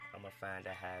find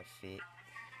out how it fit.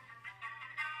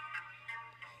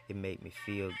 It make me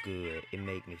feel good. It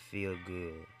make me feel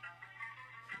good.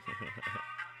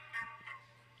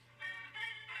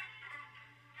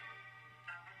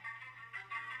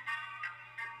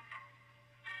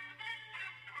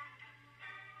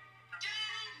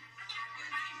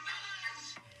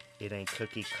 It ain't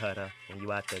cookie cutter when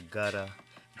you out the gutter.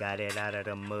 Got it out of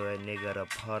the mud, nigga, the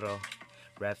puddle.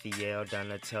 Raphael,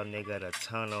 Donatello, nigga, the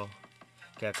tunnel.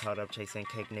 Got caught up chasing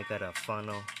cake, nigga, the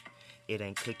funnel. It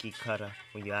ain't cookie cutter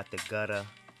when you out the gutter.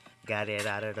 Got it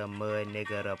out of the mud,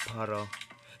 nigga, the puddle.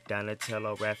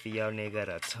 Donatello, Raphael, nigga,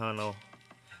 the tunnel.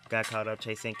 Got caught up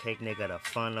chasing cake, nigga, the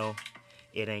funnel.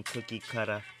 It ain't cookie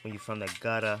cutter when you from the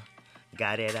gutter.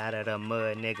 Got it out of the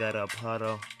mud, nigga, the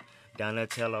puddle.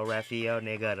 Donatello, Raphael,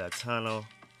 nigga, the tunnel.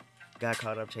 Got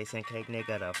caught up chasing cake,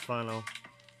 nigga, the funnel.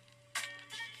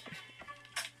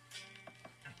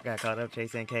 Got caught up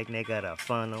chasing cake, nigga, the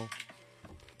funnel.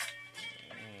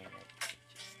 Man, that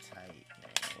bitch is tight,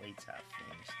 man. Wait till I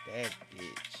finish that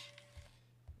bitch.